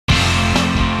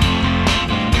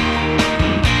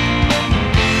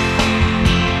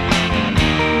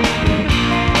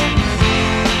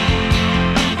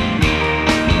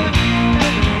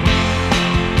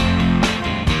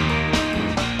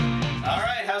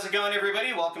how's it going,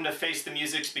 everybody? Welcome to Face the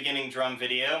Music's beginning drum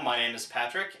video. My name is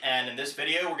Patrick, and in this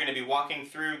video we're going to be walking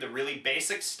through the really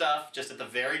basic stuff just at the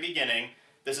very beginning.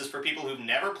 This is for people who've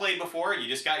never played before. You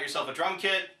just got yourself a drum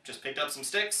kit, just picked up some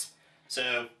sticks.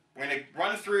 So we're going to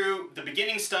run through the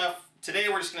beginning stuff. Today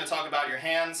we're just going to talk about your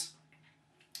hands.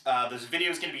 This video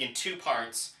is going to be in two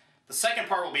parts. The second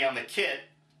part will be on the kit.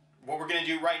 What we're going to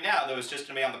do right now, though, is just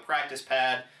going to be on the practice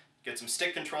pad, get some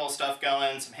stick control stuff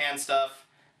going, some hand stuff,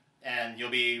 and you'll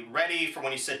be ready for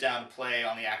when you sit down to play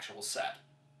on the actual set.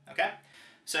 Okay?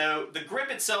 So the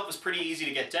grip itself is pretty easy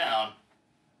to get down.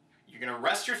 You're going to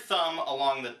rest your thumb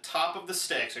along the top of the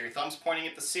stick, so your thumb's pointing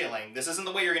at the ceiling. This isn't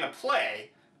the way you're going to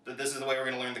play, but this is the way we're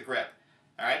going to learn the grip.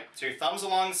 Alright? So your thumb's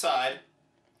along the side.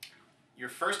 Your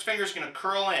first finger's going to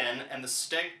curl in, and the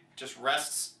stick just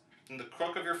rests in the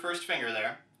crook of your first finger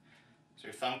there. So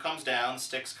your thumb comes down, the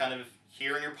stick's kind of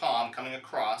here in your palm, coming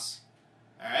across.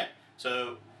 Alright?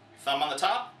 So thumb on the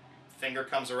top, finger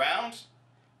comes around,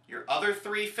 your other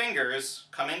three fingers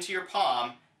come into your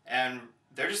palm, and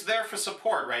they're just there for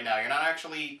support right now. You're not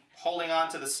actually holding on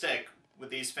to the stick with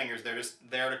these fingers. They're just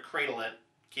there to cradle it,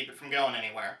 keep it from going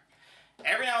anywhere.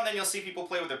 Every now and then you'll see people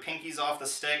play with their pinkies off the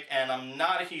stick, and I'm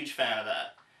not a huge fan of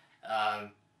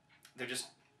that.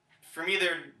 For me,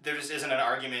 there just isn't an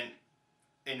argument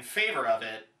in favor of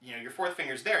it. You know, your fourth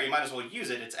finger's there, you might as well use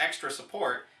it. It's extra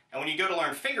support. And when you go to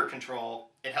learn finger control,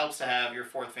 it helps to have your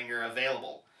fourth finger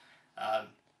available.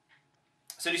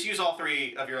 So just use all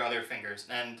three of your other fingers.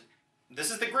 And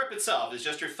this is the grip itself. It's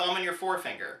just your thumb and your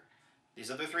forefinger.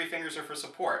 These other three fingers are for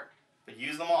support. But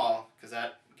use them all, because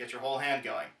that gets your whole hand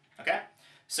going. Okay?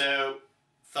 So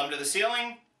thumb to the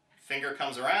ceiling, finger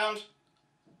comes around,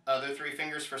 other three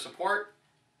fingers for support,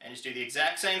 and just do the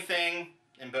exact same thing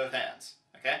in both hands.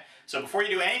 Okay? So before you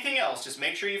do anything else, just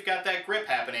make sure you've got that grip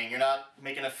happening. You're not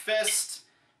making a fist,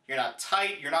 you're not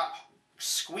tight, you're not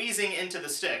squeezing into the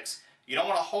sticks. You don't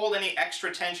want to hold any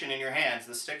extra tension in your hands.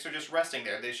 The sticks are just resting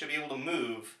there. They should be able to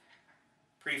move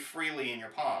pretty freely in your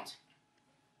palms.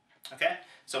 Okay?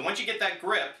 So once you get that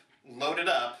grip loaded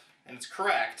up, and it's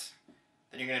correct,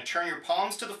 then you're going to turn your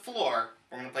palms to the floor.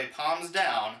 We're going to play palms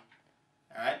down.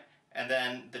 Alright? And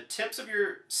then the tips of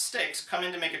your sticks come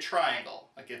in to make a triangle.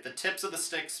 Like if the tips of the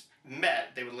sticks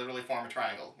met, they would literally form a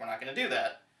triangle. We're not going to do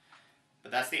that,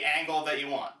 but that's the angle that you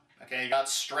want. Okay, you're not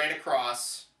straight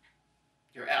across,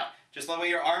 you're out. Just the way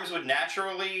your arms would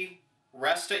naturally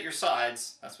rest at your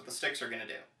sides, that's what the sticks are going to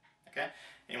do. Okay?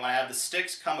 And you want to have the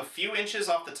sticks come a few inches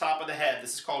off the top of the head.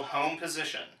 This is called home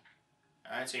position.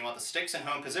 Alright, so you want the sticks in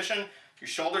home position. Your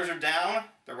shoulders are down,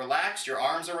 they're relaxed, your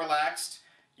arms are relaxed.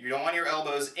 You don't want your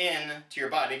elbows in to your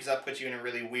body, because that puts you in a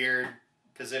really weird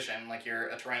position, like you're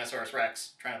a Tyrannosaurus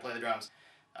Rex trying to play the drums.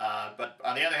 But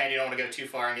on the other hand, you don't want to go too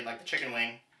far and get like the chicken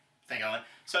wing thing going.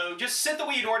 So just sit the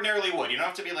way you'd ordinarily would. You don't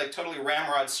have to be like totally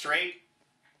ramrod straight,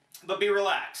 but be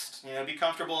relaxed. You know, be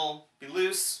comfortable, be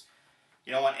loose.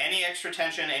 You don't want any extra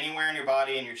tension anywhere in your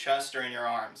body, in your chest, or in your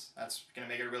arms. That's going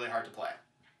to make it really hard to play.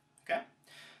 Okay?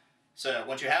 So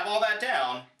once you have all that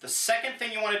down, the second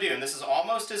thing you want to do, and this is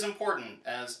almost as important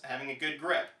as having a good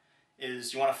grip,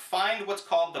 is you want to find what's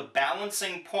called the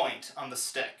balancing point on the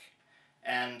stick.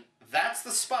 And that's the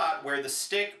spot where the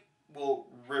stick will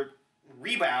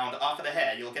rebound off of the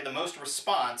head. You'll get the most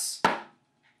response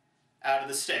out of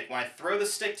the stick. When I throw the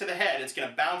stick to the head, it's going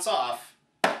to bounce off,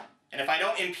 and if I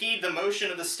don't impede the motion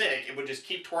of the stick, it would just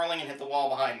keep twirling and hit the wall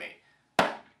behind me.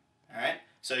 Alright?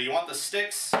 So you want the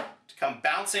sticks to come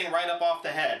bouncing right up off the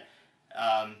head.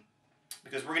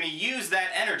 Because we're going to use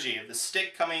that energy of the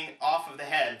stick coming off of the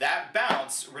head. That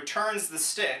bounce returns the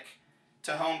stick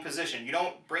to home position. You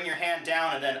don't bring your hand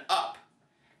down and then up,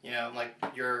 you know, like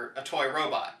you're a toy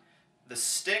robot. The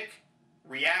stick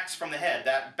reacts from the head.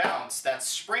 That bounce, that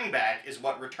spring back, is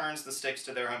what returns the sticks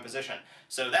to their home position.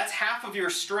 So that's half of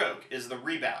your stroke, is the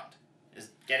rebound, is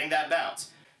getting that bounce.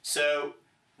 So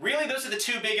really, those are the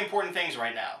two big important things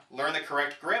right now. Learn the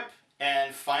correct grip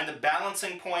and find the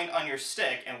balancing point on your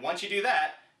stick, and once you do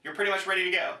that, you're pretty much ready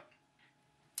to go.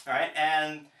 Alright,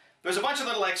 and there's a bunch of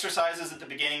little exercises at the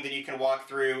beginning that you can walk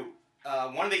through.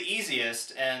 One of the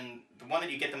easiest, and the one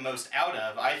that you get the most out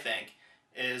of, I think,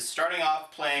 is starting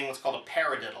off playing what's called a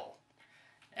paradiddle.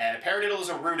 And a paradiddle is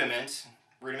a rudiment.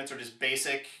 Rudiments are just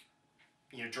basic,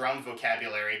 you know, drum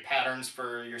vocabulary, patterns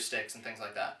for your sticks and things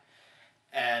like that.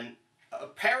 And a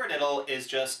paradiddle is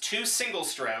just two single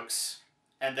strokes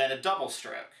and then a double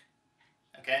stroke.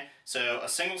 Okay? So a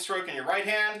single stroke in your right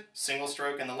hand, single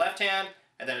stroke in the left hand,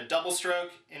 and then a double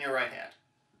stroke in your right hand.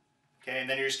 Okay? And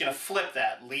then you're just going to flip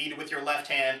that. Lead with your left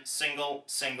hand, single,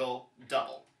 single,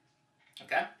 double.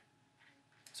 Okay?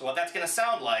 So what that's going to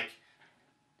sound like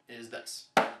is this.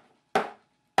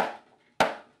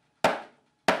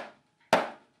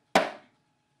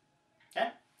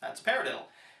 That's a paradiddle.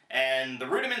 And the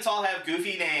rudiments all have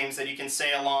goofy names that you can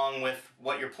say along with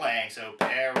what you're playing. So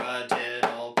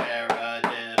paradiddle,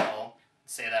 paradiddle.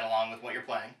 Say that along with what you're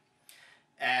playing.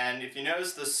 And if you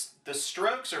notice, the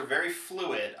strokes are very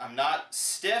fluid. I'm not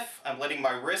stiff. I'm letting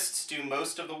my wrists do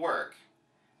most of the work.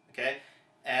 Okay?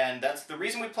 And that's the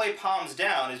reason we play palms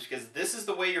down, is because this is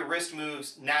the way your wrist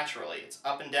moves naturally. It's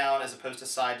up and down as opposed to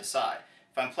side.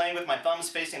 If I'm playing with my thumbs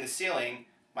facing the ceiling,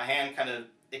 my hand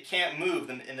it can't move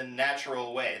in the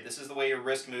natural way. This is the way your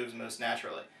wrist moves most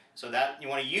naturally. So that you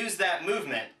want to use that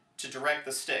movement to direct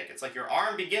the stick. It's like your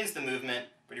arm begins the movement,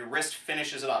 but your wrist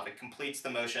finishes it off. It completes the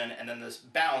motion, and then this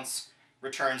bounce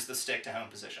returns the stick to home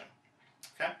position.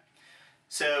 Okay?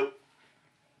 So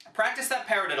practice that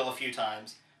paradiddle a few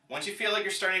times. Once you feel like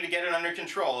you're starting to get it under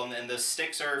control and the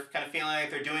sticks are kind of feeling like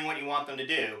they're doing what you want them to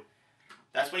do,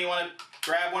 that's when you want to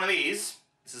grab one of these.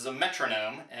 This is a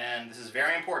metronome, and this is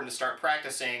very important to start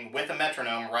practicing with a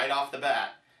metronome right off the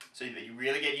bat so that you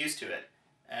really get used to it.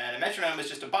 And a metronome is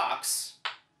just a box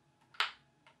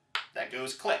that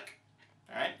goes click,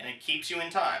 all right? And it keeps you in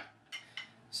time.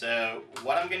 So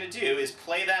what I'm going to do is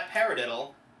play that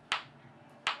paradiddle.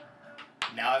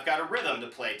 Now I've got a rhythm to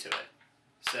play to it.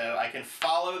 So I can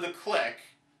follow the click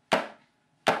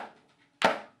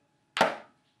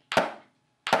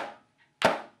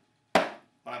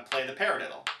when I play the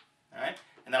paradiddle, all right?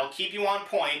 And that'll keep you on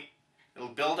point. It'll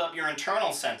build up your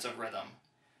internal sense of rhythm.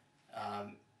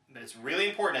 But it's really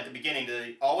important at the beginning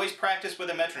to always practice with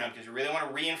a metronome, because you really want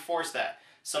to reinforce that.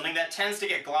 Something that tends to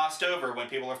get glossed over when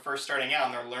people are first starting out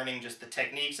and they're learning just the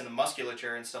techniques and the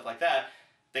musculature and stuff like that.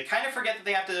 They kind of forget that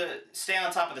they have to stay on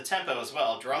top of the tempo as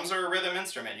well. Drums are a rhythm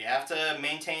instrument. You have to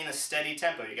maintain a steady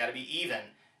tempo. You got to be even,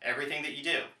 everything that you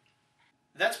do.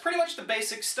 That's pretty much the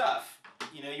basic stuff.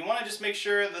 You know, you want to just make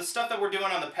sure the stuff that we're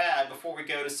doing on the pad before we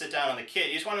go to sit down on the kit,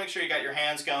 you just want to make sure you got your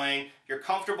hands going, you're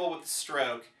comfortable with the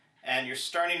stroke, and you're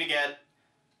starting to get,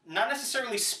 not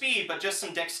necessarily speed, but just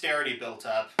some dexterity built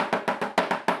up.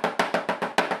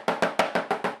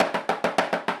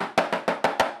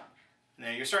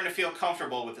 And you're starting to feel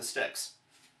comfortable with the sticks.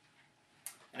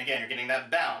 And again, you're getting that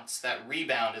bounce, that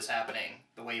rebound is happening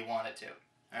the way you want it to.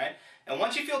 All right? And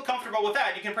once you feel comfortable with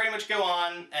that, you can pretty much go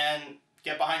on and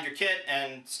get behind your kit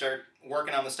and start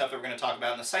working on the stuff that we're going to talk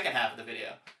about in the second half of the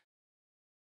video.